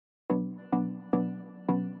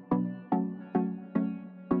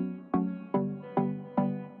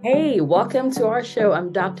Hey, welcome to our show.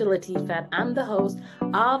 I'm Dr. Latifat. I'm the host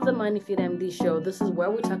of the Money Fit MD show. This is where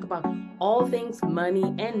we talk about all things money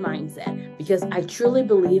and mindset because I truly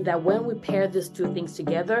believe that when we pair these two things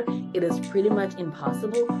together, it is pretty much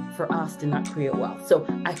impossible for us to not create wealth. So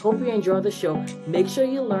I hope you enjoy the show. Make sure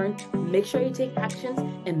you learn, make sure you take actions,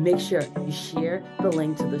 and make sure you share the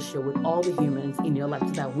link to the show with all the humans in your life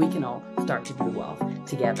so that we can all start to build wealth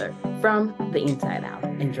together from the inside out.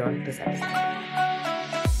 Enjoy this episode.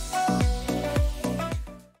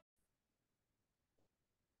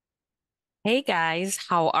 Hey guys,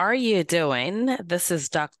 how are you doing? This is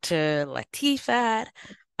Dr. Latifat.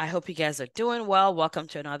 I hope you guys are doing well. Welcome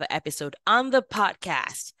to another episode on the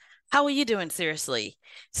podcast. How are you doing, seriously?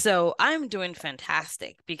 So I'm doing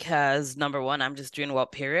fantastic because number one, I'm just doing well,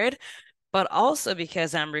 period, but also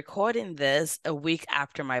because I'm recording this a week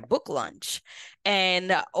after my book launch.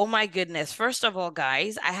 And oh my goodness, first of all,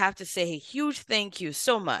 guys, I have to say a huge thank you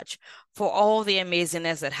so much for all the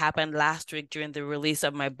amazingness that happened last week during the release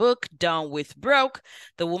of my book, Down with Broke,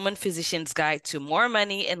 The Woman Physician's Guide to More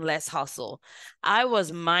Money and Less Hustle. I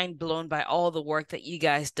was mind blown by all the work that you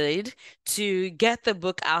guys did to get the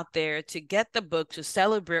book out there, to get the book to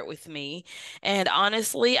celebrate with me. And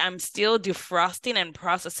honestly, I'm still defrosting and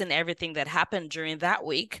processing everything that happened during that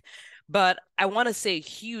week. But I want to say a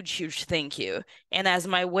huge, huge thank you. And as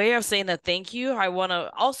my way of saying a thank you, I want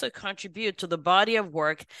to also contribute to the body of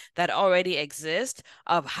work that already exists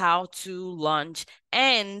of how to launch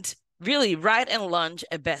and really write and launch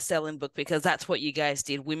a best-selling book because that's what you guys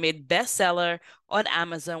did. We made bestseller on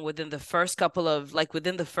Amazon within the first couple of like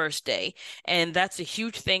within the first day. And that's a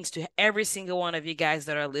huge thanks to every single one of you guys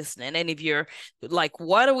that are listening. And if you're like,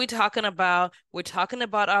 what are we talking about? We're talking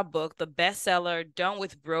about our book, the bestseller, Done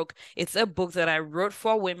with Broke. It's a book that I wrote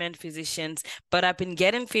for women physicians, but I've been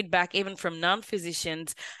getting feedback even from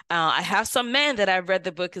non-physicians. I have some men that I've read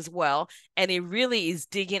the book as well, and it really is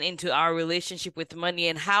digging into our relationship with money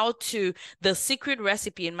and how to, the secret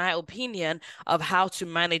recipe, in my opinion, of how to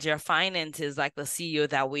manage our finances like the CEO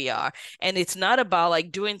that we are. And it's not about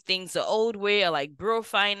like doing things the old way or like bro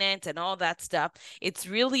finance and all that stuff. It's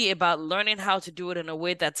really about learning how to do it in a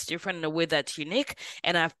way that's different, in a way that's unique.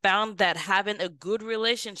 And I've found that having a good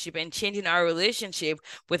relationship and changing our relationship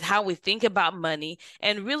with how we think about money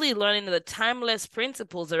and really learning the timeless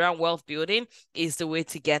principles around wealth building is the way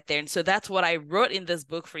to get there. And so that's what I wrote in this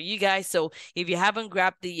book for you guys. So if you haven't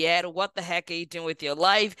grabbed it yet, what the heck are you doing with your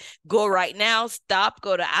life? Go right now, stop,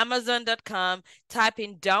 go to Amazon.com, type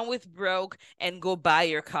in Down with Broke, and go buy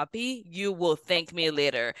your copy. You will thank me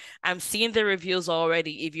later. I'm seeing the reviews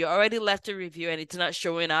already. If you already left a review and it's not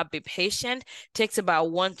showing up, be patient. It takes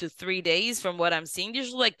about 1 to 3 days from what I'm seeing,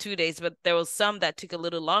 usually like 2 days, but there was some that took a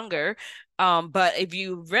little longer. But if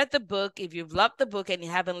you read the book, if you've loved the book and you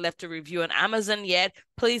haven't left a review on Amazon yet,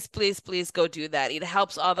 please, please, please go do that. It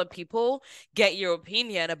helps other people get your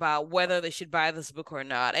opinion about whether they should buy this book or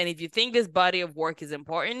not. And if you think this body of work is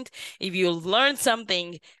important, if you learn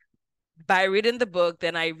something by reading the book,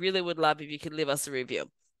 then I really would love if you could leave us a review.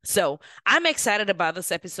 So I'm excited about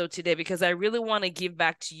this episode today because I really want to give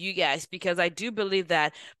back to you guys because I do believe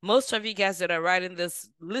that most of you guys that are writing this,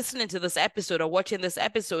 listening to this episode or watching this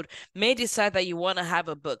episode may decide that you want to have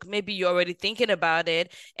a book. Maybe you're already thinking about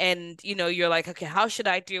it and you're like, okay, how should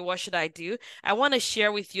I do? What should I do? I want to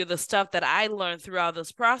share with you the stuff that I learned throughout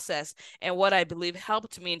this process and what I believe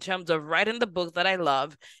helped me in terms of writing the book that I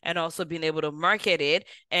love and also being able to market it.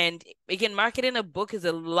 And again, marketing a book is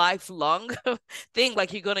a lifelong thing.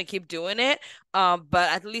 Like you're gonna keep doing it. But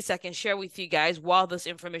at least I can share with you guys while this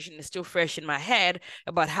information is still fresh in my head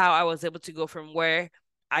about how I was able to go from where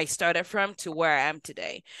I started from to where I am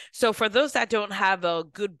today. So for those that don't have a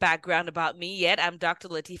good background about me yet, I'm Dr.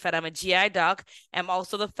 Latifat. I'm a GI doc. I'm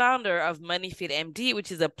also the founder of MoneyFit MD, which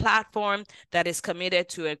is a platform that is committed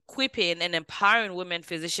to equipping and empowering women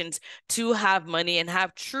physicians to have money and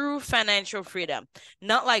have true financial freedom.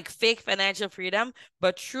 Not like fake financial freedom,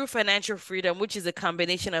 but true financial freedom, which is a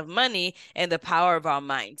combination of money and the power of our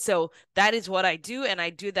mind. So that is what I do. And I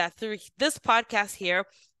do that through this podcast here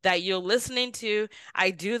that you're listening to. I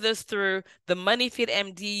do this through the Money Fit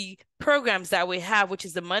MD programs that we have, which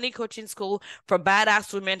is the Money Coaching School for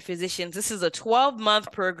Badass Women Physicians. This is a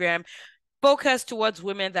 12-month program focused towards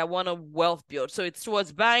women that want to wealth build. So it's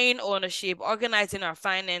towards buying, ownership, organizing our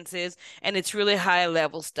finances, and it's really high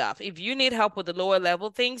level stuff. If you need help with the lower level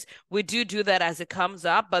things, we do that as it comes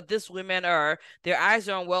up. But these women are, their eyes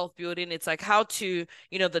are on wealth building. It's like how to,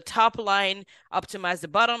 the top line, optimize the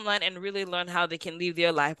bottom line, and really learn how they can live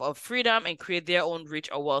their life of freedom and create their own rich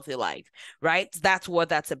or wealthy life, right? That's what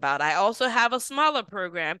that's about. I also have a smaller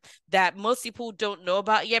program that most people don't know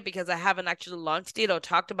about yet because I haven't actually launched it or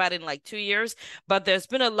talked about it in like 2 years, but there's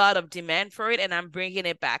been a lot of demand for it and I'm bringing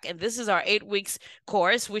it back. And this is our 8 weeks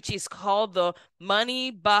course, which is called the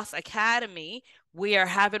Money Boss Academy. We are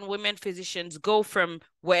having women physicians go from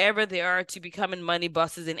wherever they are to becoming money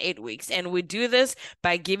bosses in 8 weeks. And we do this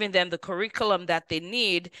by giving them the curriculum that they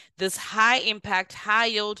need, this high impact, high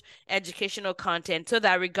yield educational content, so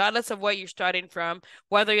that regardless of where you're starting from,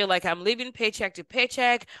 whether you're like, I'm living paycheck to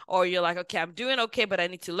paycheck, or you're like, okay, I'm doing okay, but I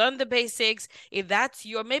need to learn the basics. If that's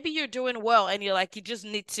your, maybe you're doing well and you're like, you just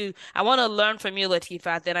need to, I want to learn from you,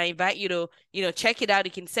 Latifa, then I invite you to, check it out.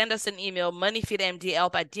 You can send us an email,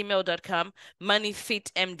 moneyfitmdhelp@gmail.com,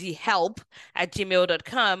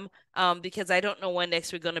 moneyfitmdhelp@gmail.com, because I don't know when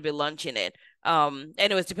next we're going to be launching it.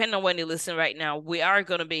 Anyways, depending on when you listen right now, we are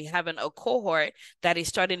going to be having a cohort that is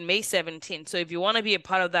starting May 17th. So if you want to be a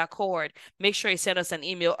part of that cohort, make sure you send us an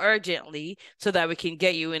email urgently so that we can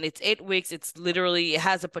get you in. It's 8 weeks. It's literally, it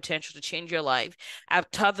has the potential to change your life.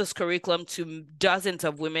 I've taught this curriculum to dozens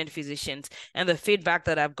of women physicians, and the feedback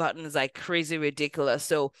that I've gotten is like crazy ridiculous.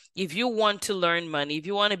 So if you want to learn money, if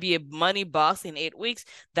you want to be a money boss in 8 weeks,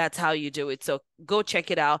 that's how you do it. So go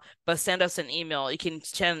check it out, but send us an email. You can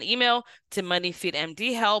send an email to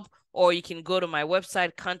moneyfitmdhelp, or you can go to my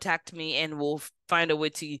website, contact me, and we'll find a way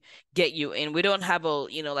to get you in. We don't have a,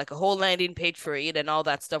 like a whole landing page for it and all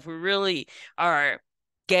that stuff. We really are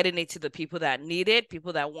getting it to the people that need it,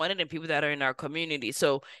 people that want it, and people that are in our community.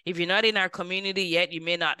 So if you're not in our community yet, you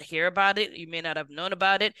may not hear about it, you may not have known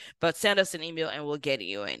about it, but send us an email and we'll get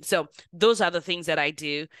you in. So those are the things that I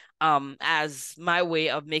do as my way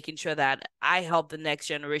of making sure that I help the next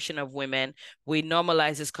generation of women. We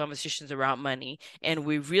normalize these conversations around money, and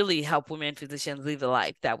we really help women physicians live the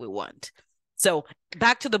life that we want. So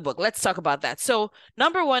back to the book. Let's talk about that. So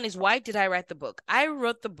number one is, why did I write the book? I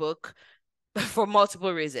wrote the book for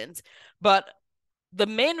multiple reasons, but the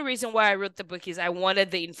main reason why I wrote the book is I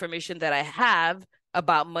wanted the information that I have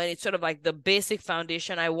about money, sort of like the basic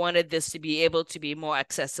foundation. I wanted this to be able to be more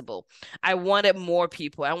accessible. I wanted more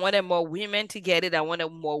people. I wanted more women to get it. I wanted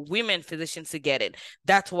more women physicians to get it.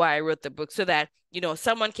 That's why I wrote the book, so that,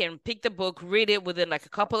 someone can pick the book, read it within like a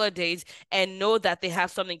couple of days, and know that they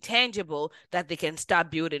have something tangible that they can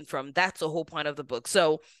start building from. That's the whole point of the book.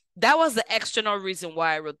 So that was the external reason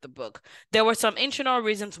why I wrote the book. There were some internal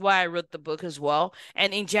reasons why I wrote the book as well.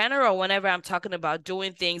 And in general, whenever I'm talking about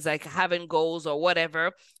doing things like having goals or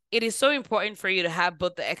whatever, it is so important for you to have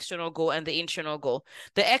both the external goal and the internal goal.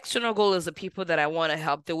 The external goal is the people that I want to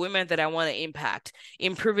help, the women that I want to impact,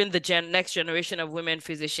 improving the next generation of women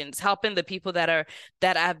physicians, helping the people that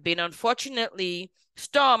have been unfortunately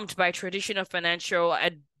stormed by traditional financial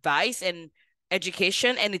advice and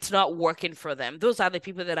education, and it's not working for them. Those are the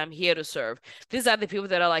people that I'm here to serve. These are the people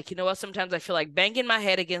that are like, you know what, sometimes I feel like banging my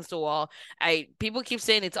head against the wall. People keep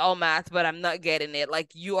saying it's all math, but I'm not getting it.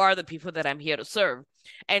 Like, you are the people that I'm here to serve.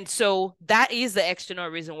 And so that is the external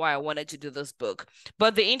reason why I wanted to do this book.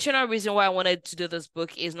 But the internal reason why I wanted to do this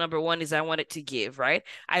book is, number one, is I wanted to give, right?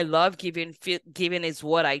 I love giving. Giving is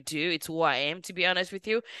what I do. It's who I am, to be honest with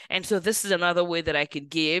you. And so this is another way that I could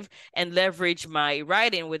give and leverage my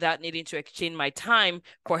writing without needing to exchange my time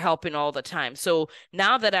for helping all the time. So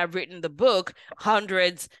now that I've written the book,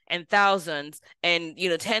 hundreds and thousands and,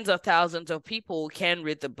 tens of thousands of people can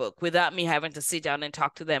read the book without me having to sit down and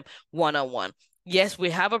talk to them one-on-one. Yes, we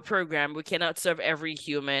have a program. We cannot serve every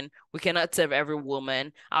human. We cannot serve every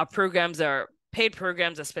woman. Our programs are paid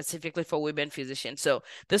programs are specifically for women physicians. So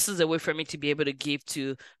this is a way for me to be able to give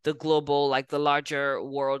to the global, like the larger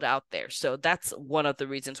world out there. So that's one of the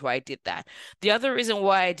reasons why I did that. The other reason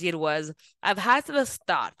why I did was, I've had this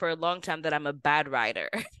thought for a long time that I'm a bad writer.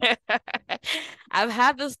 I've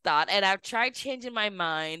had this thought and I've tried changing my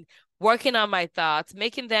mind, working on my thoughts,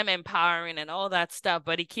 making them empowering and all that stuff,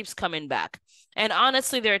 but it keeps coming back. And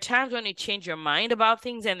honestly, there are times when you change your mind about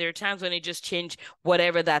things, and there are times when you just change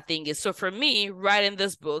whatever that thing is. So for me, writing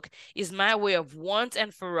this book is my way of once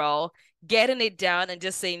and for all getting it down and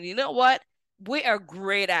just saying, you know what? We are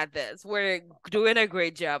great at this. We're doing a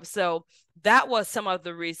great job. So that was some of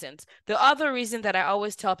the reasons. The other reason that I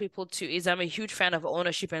always tell people too is I'm a huge fan of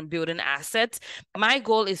ownership and building assets. My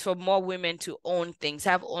goal is for more women to own things,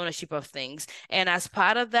 have ownership of things. And as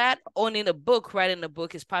part of that, owning a book, writing a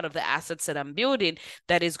book is part of the assets that I'm building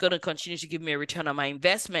that is going to continue to give me a return on my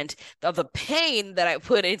investment of the pain that I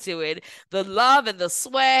put into it, the love and the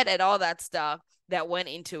sweat and all that stuff that went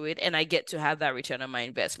into it, and I get to have that return on my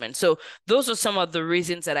investment. So those are some of the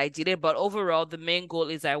reasons that I did it. But overall, the main goal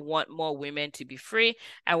is I want more women to be free.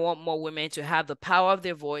 I want more women to have the power of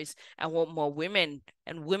their voice. I want more women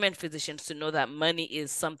and women physicians to know that money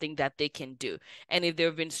is something that they can do. And if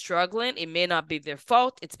they've been struggling, it may not be their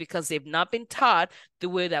fault. It's because they've not been taught the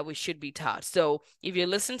way that we should be taught. So if you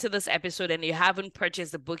listen to this episode and you haven't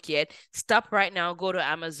purchased the book yet, stop right now, go to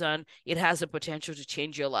Amazon. It has the potential to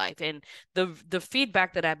change your life. And the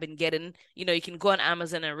feedback that I've been getting, you can go on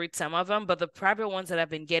Amazon and read some of them, but the private ones that I've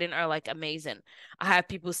been getting are like amazing. I have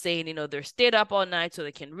people saying, they're stayed up all night so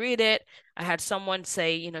they can read it. I had someone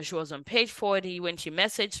say, she was on page 40 when she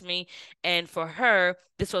messaged me. And for her,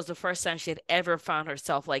 this was the first time she had ever found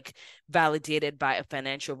herself like validated by a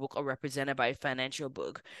financial book or represented by a financial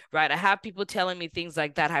book, right? I have people telling me things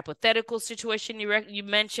like that hypothetical situation you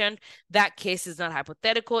mentioned. That case is not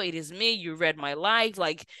hypothetical. It is me. You read my life.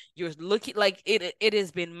 Like you're looking like it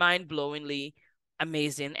has been mind-blowingly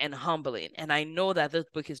amazing and humbling. And I know that this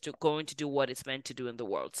book is going to do what it's meant to do in the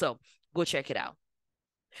world. So go check it out.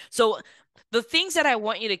 So the things that I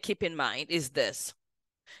want you to keep in mind is this.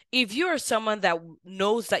 If you are someone that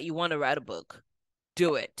knows that you want to write a book,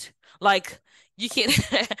 do it. Like you can,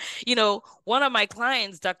 one of my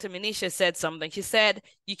clients, Dr. Manisha, said something. She said,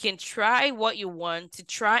 you can try what you want to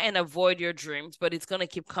try and avoid your dreams, but it's going to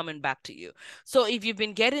keep coming back to you. So if you've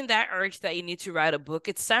been getting that urge that you need to write a book,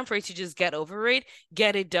 it's time for you to just get over it,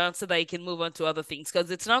 get it done so that you can move on to other things because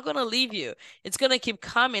it's not going to leave you. It's going to keep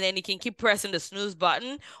coming and you can keep pressing the snooze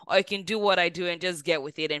button, or you can do what I do and just get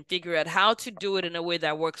with it and figure out how to do it in a way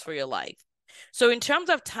that works for your life. So in terms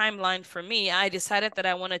of timeline for me, I decided that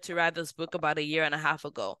I wanted to write this book about a year and a half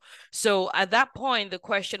ago. So at that point, the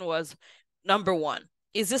question was, number one,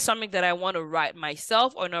 is this something that I want to write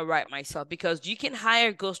myself or not write myself? Because you can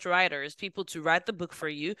hire ghostwriters, people to write the book for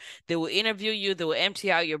you. They will interview you, they will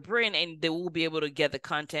empty out your brain, and they will be able to get the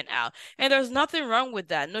content out. And there's nothing wrong with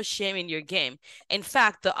that. No shame in your game. In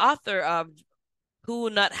fact, the author of Who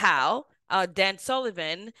Not How, Dan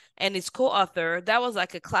Sullivan and his co-author, that was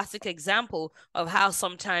like a classic example of how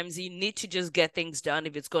sometimes you need to just get things done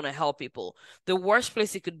if it's going to help people. The worst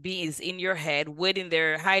place it could be is in your head, waiting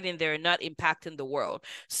there, hiding there, not impacting the world.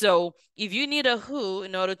 So if you need a who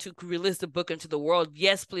in order to release the book into the world,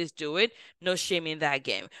 yes, please do it. No shame in that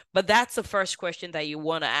game. But that's the first question that you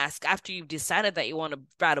want to ask after you've decided that you want to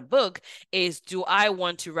write a book is, do I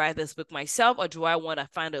want to write this book myself or do I want to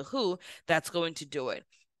find a who that's going to do it?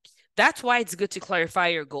 That's why it's good to clarify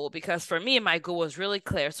your goal because for me, my goal was really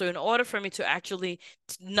clear. So in order for me to actually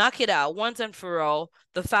knock it out once and for all,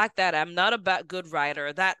 the fact that I'm not a good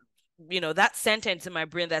writer, that sentence in my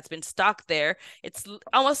brain that's been stuck there, it's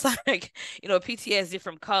almost like, PTSD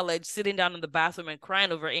from college, sitting down in the bathroom and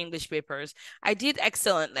crying over English papers. I did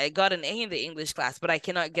excellently. I got an A in the English class, but I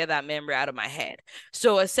cannot get that memory out of my head.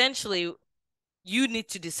 So essentially, you need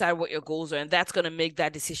to decide what your goals are, and that's going to make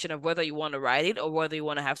that decision of whether you want to write it or whether you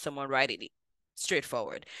want to have someone write it.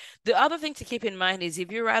 Straightforward. The other thing to keep in mind is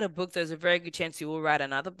if you write a book, there's a very good chance you will write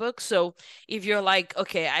another book. So if you're like,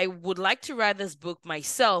 okay, I would like to write this book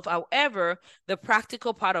myself. However, the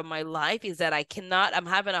practical part of my life is that I'm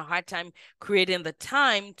having a hard time creating the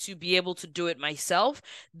time to be able to do it myself.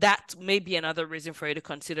 That may be another reason for you to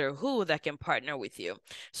consider who that can partner with you.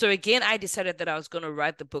 So again, I decided that I was going to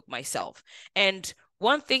write the book myself. And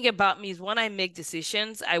one thing about me is when I make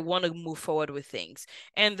decisions, I want to move forward with things.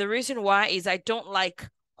 And the reason why is I don't like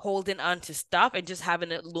holding on to stuff and just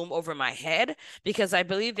having it loom over my head because I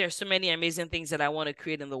believe there's so many amazing things that I want to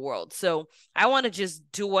create in the world. So I want to just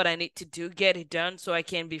do what I need to do, get it done so I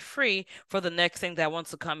can be free for the next thing that wants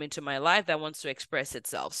to come into my life that wants to express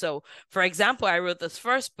itself. So for example, I wrote this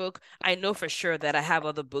first book. I know for sure that I have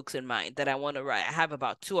other books in mind that I want to write. I have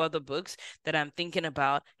about 2 other books that I'm thinking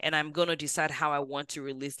about, and I'm going to decide how I want to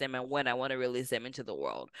release them and when I want to release them into the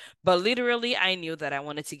world. But literally, I knew that I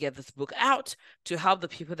wanted to get this book out to help the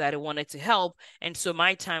people that I wanted to help. And so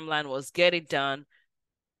my timeline was get it done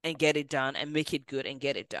and get it done and make it good and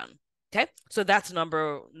get it done. Okay. So that's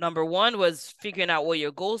number one was figuring out what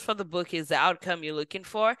your goals for the book is, the outcome you're looking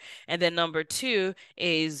for. And then number 2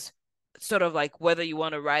 is sort of like whether you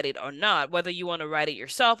want to write it or not, whether you want to write it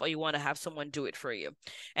yourself or you want to have someone do it for you.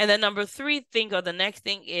 And then number three thing, or the next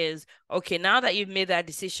thing is, okay, now that you've made that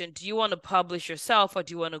decision, do you want to publish yourself or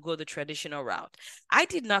do you want to go the traditional route? I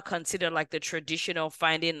did not consider like the traditional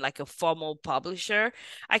finding like a formal publisher.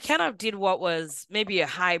 I kind of did what was maybe a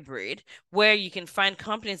hybrid where you can find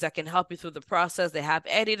companies that can help you through the process. They have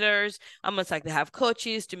editors, almost like they have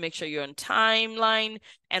coaches to make sure you're on timeline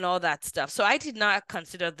and all that stuff. So I did not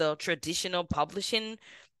consider the traditional publishing,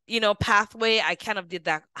 pathway. I kind of did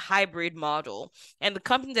that hybrid model. And the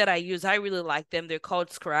company that I use, I really like them. They're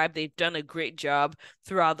called Scribe. They've done a great job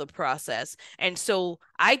throughout the process. And so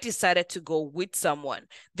I decided to go with someone.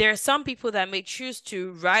 There are some people that may choose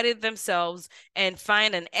to write it themselves and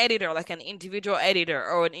find an editor, like an individual editor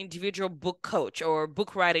or an individual book coach or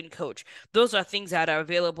book writing coach. Those are things that are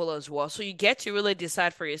available as well. So you get to really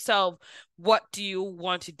decide for yourself, what do you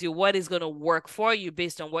want to do? What is going to work for you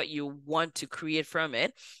based on what you want to create from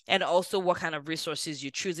it? And also what kind of resources you're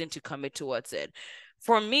choosing to commit towards it.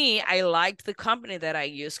 For me, I liked the company that I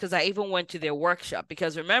used because I even went to their workshop.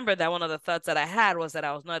 Because remember that one of the thoughts that I had was that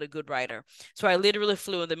I was not a good writer. So I literally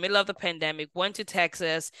flew in the middle of the pandemic, went to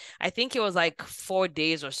Texas. I think it was like 4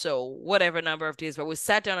 days or so, whatever number of days, but we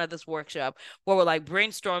sat down at this workshop where we're like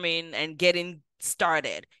brainstorming and getting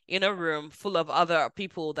started in a room full of other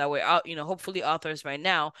people that were out, hopefully authors by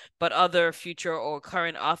now, but other future or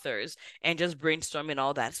current authors, and just brainstorming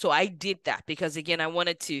all that. So I did that because again, I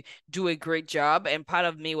wanted to do a great job, and part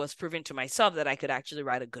of me was proving to myself that I could actually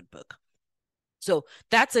write a good book. So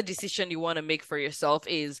that's a decision you want to make for yourself,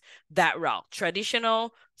 is that route,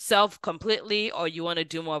 traditional, self completely, or you want to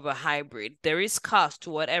do more of a hybrid. There is cost to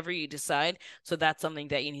whatever you decide. So that's something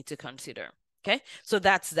that you need to consider. Okay. So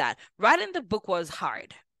that's that. Writing the book was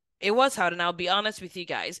hard. It was hard. And I'll be honest with you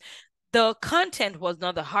guys, the content was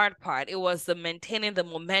not the hard part. It was the maintaining the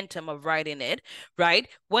momentum of writing it, right?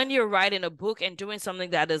 When you're writing a book and doing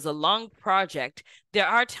something that is a long project, there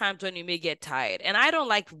are times when you may get tired. And I don't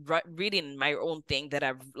like reading my own thing that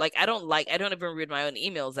I've like, I don't even read my own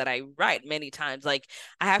emails that I write many times. Like,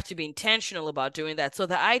 I have to be intentional about doing that. So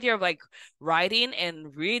the idea of like writing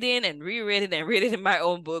and reading and rereading and reading in my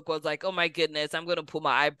own book was like, oh my goodness, I'm going to pull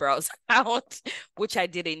my eyebrows out, which I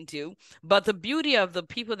didn't do. But the beauty of the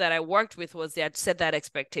people that I worked with was that set that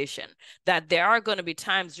expectation that there are going to be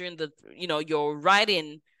times during the, your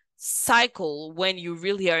writing cycle when you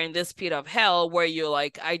really are in this pit of hell where you're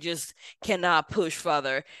like, I just cannot push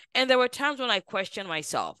further. And there were times when I questioned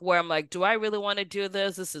myself where I'm like, do I really want to do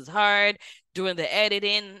this? This is hard. Doing the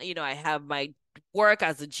editing, I have my work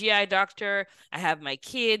as a GI doctor, I have my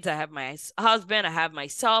kids, I have my husband, I have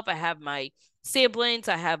myself, I have my siblings,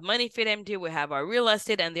 I have Money Fit MD, we have our real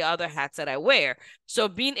estate and the other hats that I wear. So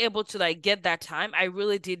being able to like get that time, I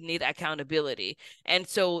really did need accountability. And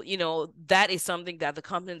so, that is something that the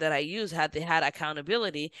company that I use they had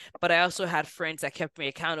accountability, but I also had friends that kept me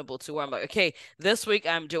accountable to where I'm like, okay, this week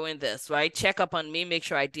I'm doing this, right? Check up on me, make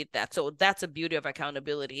sure I did that. So that's a beauty of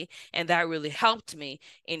accountability. And that really helped me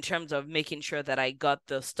in terms of making sure that I got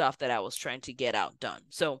the stuff that I was trying to get out done.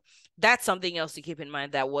 So that's something else to keep in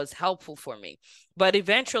mind that was helpful for me. But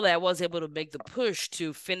eventually I was able to make the push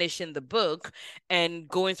to finishing the book and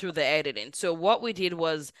going through the editing. So what we did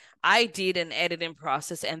was I did an editing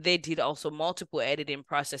process and they did also multiple editing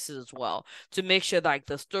processes as well to make sure like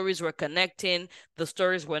the stories were connecting, the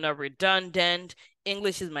stories were not redundant.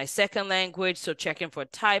 English is my second language, so checking for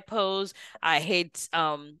typos. I hate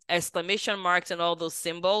exclamation marks and all those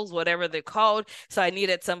symbols, whatever they're called. So I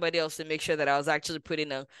needed somebody else to make sure that I was actually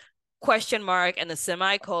putting a question mark and a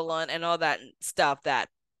semicolon and all that stuff that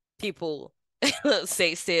people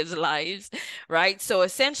say saves lives, right? So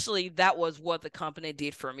essentially, that was what the company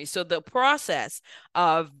did for me. So the process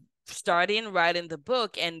of starting writing the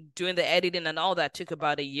book and doing the editing and all that took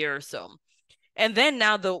about a year or so. And then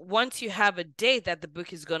now once you have a date that the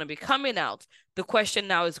book is going to be coming out, the question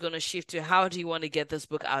now is going to shift to how do you want to get this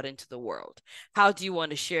book out into the world? How do you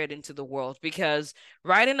want to share it into the world? Because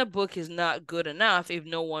writing a book is not good enough if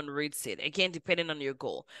no one reads it. Again, depending on your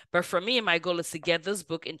goal. But for me, my goal is to get this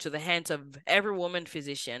book into the hands of every woman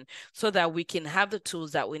physician so that we can have the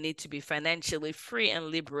tools that we need to be financially free and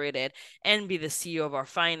liberated and be the CEO of our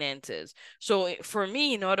finances. So for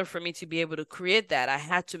me, in order for me to be able to create that, I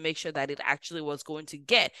had to make sure that it actually was going to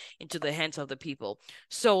get into the hands of the people.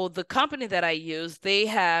 So the company that I use, they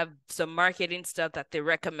have some marketing stuff that they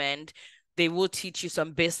recommend. They will teach you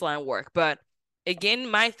some baseline work. But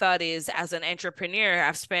again, my thought is as an entrepreneur,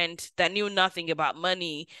 that knew nothing about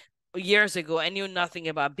money years ago. I knew nothing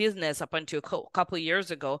about business up until a couple of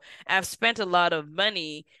years ago. I've spent a lot of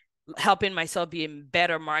money helping myself be a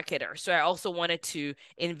better marketer. So I also wanted to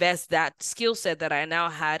invest that skill set that I now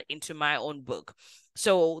had into my own book.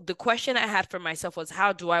 So the question I had for myself was,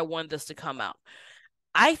 how do I want this to come out?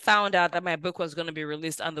 I found out that my book was going to be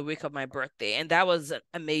released on the week of my birthday, and that was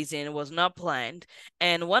amazing. It was not planned.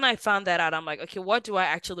 And when I found that out, I'm like, okay, what do I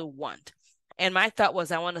actually want? And my thought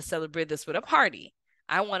was, I want to celebrate this with a party.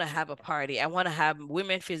 I want to have a party. I want to have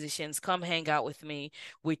women physicians come hang out with me.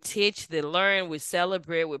 We teach, they learn, we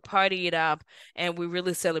celebrate, we party it up, and we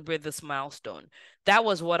really celebrate this milestone. That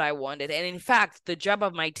was what I wanted. And in fact, the job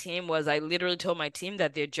of my team was, I literally told my team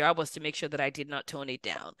that their job was to make sure that I did not tone it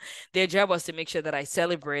down. Their job was to make sure that I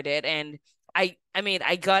celebrated, and I mean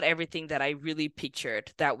I got everything that I really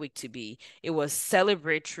pictured that week to be. It was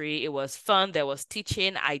celebratory, it was fun, there was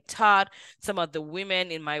teaching. I taught some of the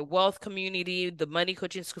women in my wealth community, the money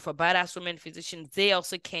coaching school for badass women physicians. They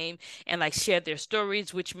also came and like shared their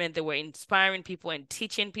stories, which meant they were inspiring people and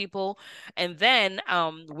teaching people. And then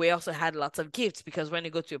we also had lots of gifts, because when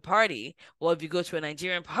you go to a party, well, if you go to a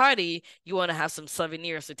Nigerian party, you want to have some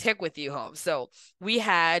souvenirs to take with you home. So we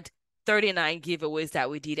had 39 giveaways that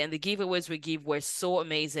we did, and the giveaways we give were so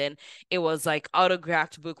amazing. It was like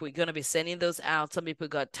autographed book. We're gonna be sending those out. Some people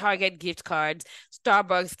got Target gift cards,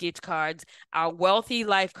 Starbucks gift cards, our Wealthy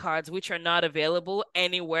Life cards, which are not available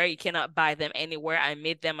anywhere. You cannot buy them anywhere. I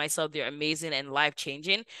made them myself. They're amazing and life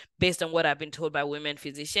changing based on what I've been told by women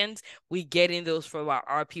physicians. We get in those for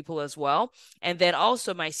our people as well. And then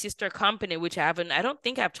also my sister company, which I don't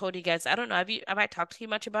think I've told you guys. I don't know. Have I talked to you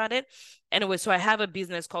much about it? Anyway, so I have a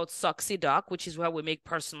business called Soxy Doc, which is where we make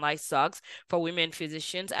personalized socks for women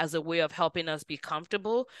physicians as a way of helping us be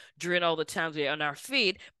comfortable during all the times we're on our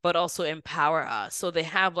feet, but also empower us. So they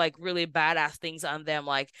have like really badass things on them,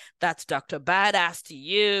 like that's Dr. Badass to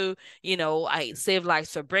you. You know, I save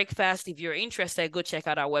lives for breakfast. If you're interested, go check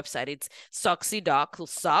out our website. It's Soxy Doc,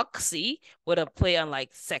 Soxy with a play on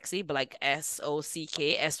like sexy, but like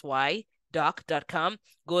SOCKSY doc.com.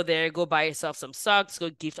 Go there, go buy yourself some socks, go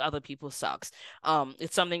gift other people socks.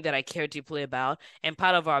 It's something that I care deeply about, and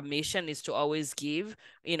part of our mission is to always give,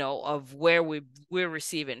 of where we're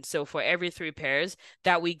receiving. So for every 3 pairs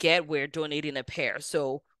that we get, we're donating a pair.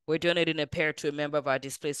 So we're donating a pair to a member of our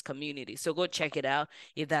displaced community. So go check it out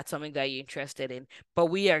if that's something that you're interested in. But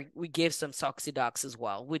we give some Soxy Docs as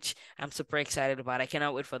well, which I'm super excited about. I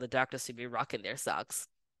cannot wait for the doctors to be rocking their socks.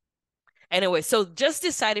 Anyway, so just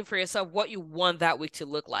deciding for yourself what you want that week to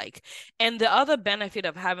look like. And the other benefit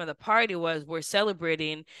of having the party was we're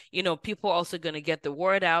celebrating, people also going to get the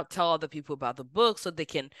word out, tell other people about the book so they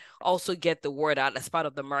can also get the word out as part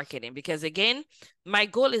of the marketing. Because again, my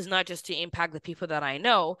goal is not just to impact the people that I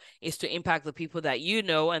know, is to impact the people that you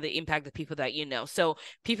know and to impact the people that you know. So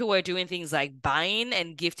people were doing things like buying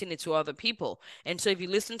and gifting it to other people. And so if you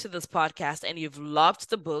listen to this podcast and you've loved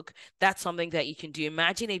the book, that's something that you can do.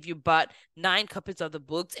 Imagine if you bought 9 copies of the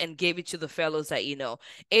books and gave it to the fellows that you know,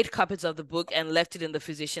 8 copies of the book and left it in the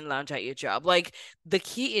physician lounge at your job. Like the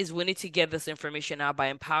key is we need to get this information out by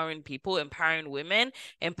empowering people, empowering women.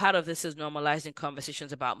 And part of this is normalizing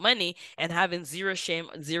conversations about money and having zero shame,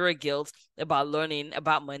 zero guilt about learning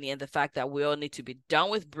about money and the fact that we all need to be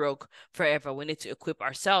done with broke forever. We need to equip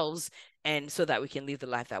ourselves and so that we can live the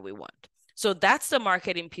life that we want. So that's the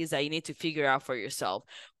marketing piece that you need to figure out for yourself.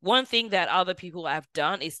 One thing that other people have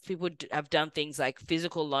done is people have done things like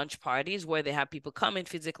physical lunch parties where they have people come in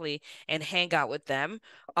physically and hang out with them.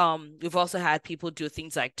 We've also had people do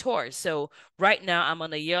things like tours. So right now I'm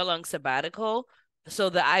on a year-long sabbatical.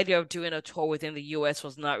 So the idea of doing a tour within the US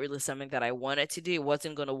was not really something that I wanted to do. It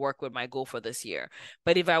wasn't going to work with my goal for this year.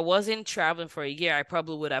 But if I wasn't traveling for a year, I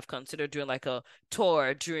probably would have considered doing like a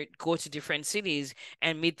tour, go to different cities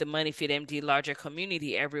and meet the Money Fit MD larger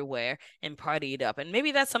community everywhere and party it up. And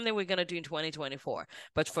maybe that's something we're going to do in 2024.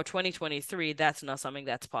 But for 2023, that's not something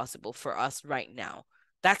that's possible for us right now.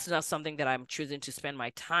 That's not something that I'm choosing to spend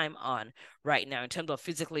my time on right now. In terms of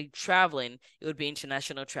physically traveling, it would be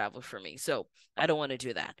international travel for me. So I don't want to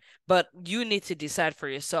do that. But you need to decide for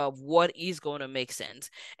yourself what is going to make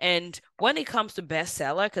sense. And when it comes to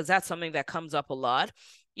bestseller, because that's something that comes up a lot,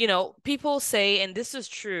 people say, and this is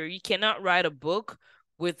true, you cannot write a book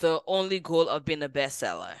with the only goal of being a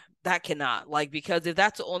bestseller. That cannot, like, because if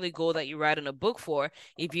that's the only goal that you write in a book for,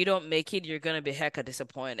 if you don't make it, you're going to be hecka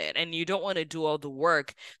disappointed. And you don't want to do all the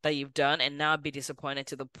work that you've done and now be disappointed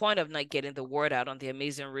to the point of not getting the word out on the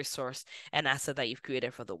amazing resource and asset that you've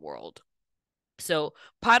created for the world. So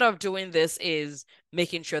part of doing this is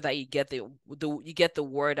making sure that you get you get the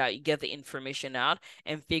word out, you get the information out,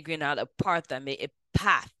 and figuring out a path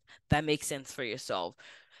that makes sense for yourself.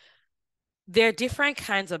 There are different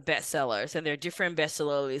kinds of bestsellers, and there are different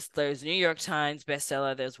bestseller lists. There's New York Times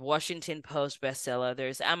bestseller, there's Washington Post bestseller,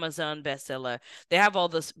 there's Amazon bestseller. They have all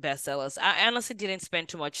those bestsellers. I honestly didn't spend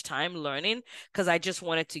too much time learning because I just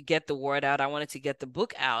wanted to get the word out. I wanted to get the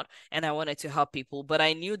book out, and I wanted to help people. But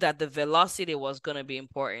I knew that the velocity was going to be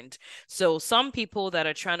important. So some people that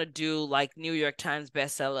are trying to do like New York Times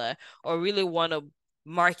bestseller or really want to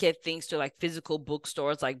market things to like physical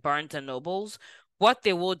bookstores like Barnes and Nobles, what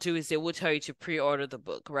they will do is they will tell you to pre-order the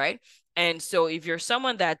book, right? And so if you're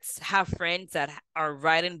someone that's have friends that are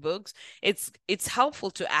writing books, it's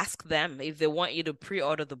helpful to ask them if they want you to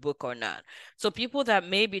pre-order the book or not. So people that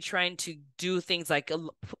may be trying to do things like a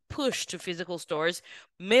push to physical stores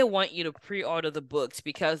may want you to pre-order the books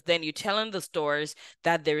because then you're telling the stores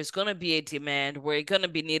that there is going to be a demand, we're going to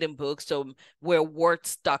be needing books, so we're worth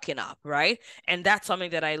stocking up, right? And that's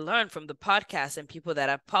something that I learned from the podcast and people that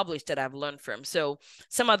I've published that I've learned from. So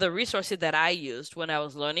some of the resources that I used when I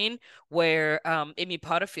was learning were Amy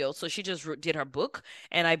Potterfield. So she just did her book,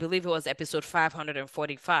 and I believe it was episode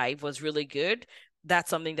 545 was really good. That's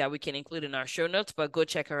something that we can include in our show notes, but go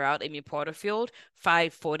check her out, Amy Porterfield,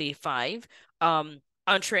 545.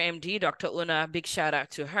 Entre MD, Dr. Una, big shout out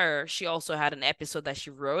to her. She also had an episode that she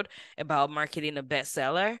wrote about marketing a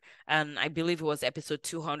bestseller. And I believe it was episode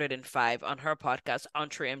 205 on her podcast,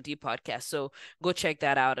 Entre MD podcast. So go check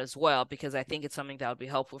that out as well, because I think it's something that would be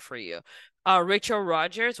helpful for you. Rachel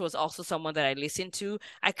Rogers was also someone that I listened to.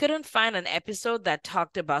 I couldn't find an episode that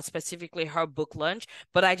talked about specifically her book launch,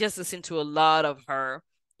 but I just listened to a lot of her,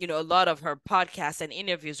 a lot of her podcasts and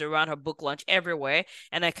interviews around her book launch everywhere.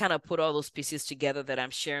 And I kind of put all those pieces together that I'm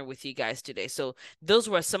sharing with you guys today. So those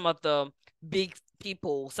were some of the big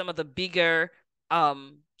people, some of the bigger,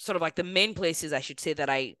 sort of like the main places I should say that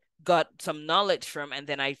I got some knowledge from, and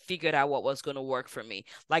then I figured out what was going to work for me.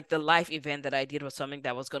 Like the live event that I did was something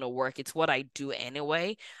that was going to work. It's what I do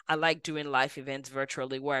anyway. I like doing live events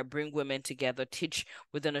virtually where I bring women together, teach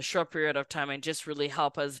within a short period of time, and just really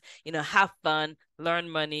help us, have fun, learn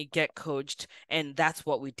money, get coached. And that's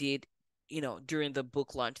what we did, during the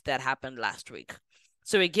book launch that happened last week.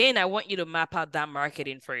 So again, I want you to map out that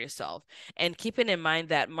marketing for yourself, and keeping in mind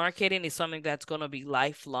that marketing is something that's going to be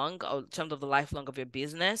lifelong, in terms of the lifelong of your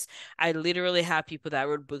business. I literally have people that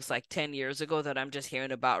wrote books like 10 years ago that I'm just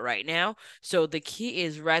hearing about right now. So the key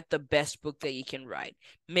is write the best book that you can write.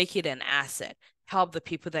 Make it an asset. Help the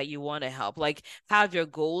people that you want to help. Like, have your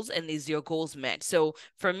goals, and is your goals met? So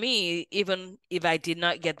for me, even if I did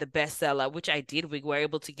not get the bestseller, which I did, we were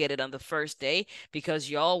able to get it on the first day because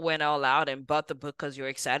y'all went all out and bought the book because you're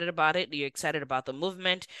excited about it. You're excited about the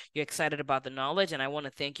movement. You're excited about the knowledge, and I want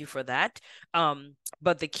to thank you for that.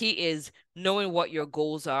 But the key is knowing what your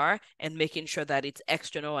goals are and making sure that it's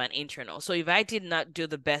external and internal. So if I did not do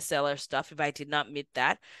the bestseller stuff, if I did not meet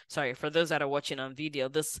that, sorry, for those that are watching on video,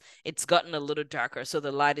 it's gotten a little darker. So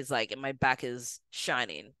the light is like, and my back is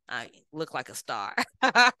shining. I look like a star.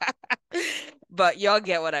 But y'all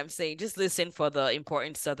get what I'm saying. Just listen for the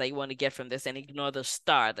important stuff that you want to get from this and ignore the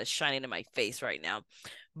star that's shining in my face right now.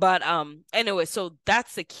 But anyway, so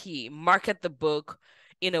that's the key. Market the book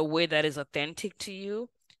in a way that is authentic to you.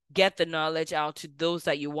 Get the knowledge out to those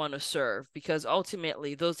that you want to serve, because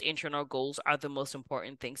ultimately those internal goals are the most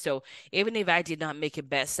important thing. So even if I did not make a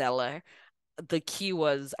bestseller, the key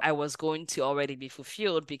was I was going to already be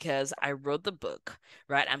fulfilled because I wrote the book,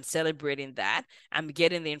 right? I'm celebrating that. I'm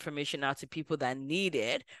getting the information out to people that need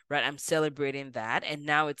it, right? I'm celebrating that. And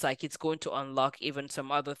now it's like it's going to unlock even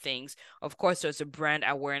some other things. Of course, there's a brand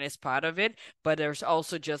awareness part of it, but there's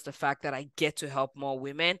also just the fact that I get to help more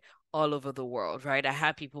women all over the world, right? I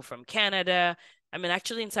have people from Canada. I mean,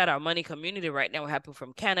 actually, inside our money community right now, we have people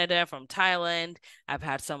from Canada, from Thailand. I've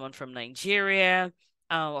had someone from Nigeria,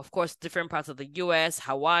 of course, different parts of the US,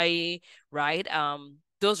 Hawaii, right?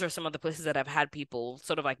 Those are some of the places that I've had people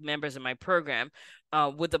sort of like members in my program.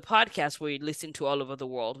 With the podcast, we listen to all over the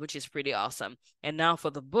world, which is pretty awesome. And now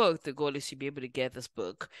for the book, the goal is to be able to get this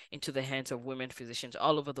book into the hands of women physicians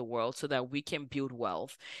all over the world so that we can build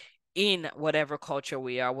wealth in whatever culture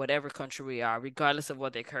we are, whatever country we are, regardless of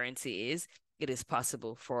what their currency is. It is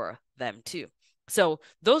possible for them too. So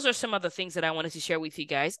those are some of the things that I wanted to share with you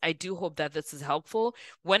guys. I do hope that this is helpful.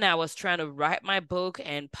 When I was trying to write my book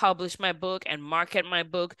and publish my book and market my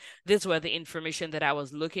book, these were the information that I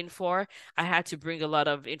was looking for. I had to bring a lot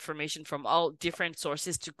of information from all different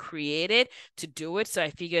sources to create it, to do it. So I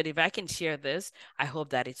figured if I can share this, I hope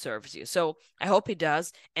that it serves you. So I hope it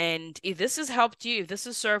does. And if this has helped you, if this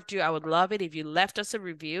has served you, I would love it if you left us a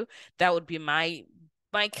review. That would be my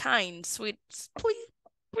kind, sweet, please.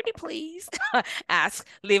 pretty please ask,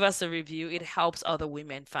 leave us a review. It helps other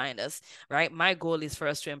women find us, right? My goal is for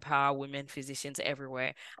us to empower women physicians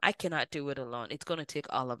everywhere. I cannot do it alone. It's going to take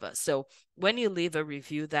all of us. So when you leave a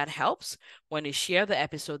review, that helps. When you share the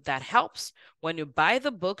episode, that helps. When you buy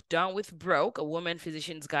the book, Done with Broke, A Woman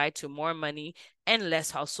Physician's Guide to More Money and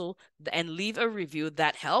Less Hustle, and leave a review,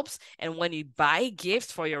 that helps. And when you buy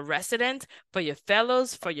gifts for your residents, for your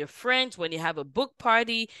fellows, for your friends, when you have a book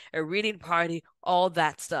party, a reading party, all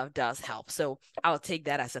that stuff does help. So I'll take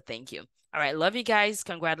that as a thank you. All right, love you guys.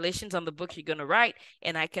 Congratulations on the book you're going to write.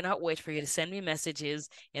 And I cannot wait for you to send me messages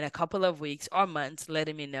in a couple of weeks or months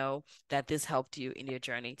letting me know that this helped you in your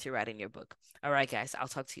journey to writing your book. All right, guys, I'll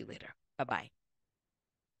talk to you later. Bye bye.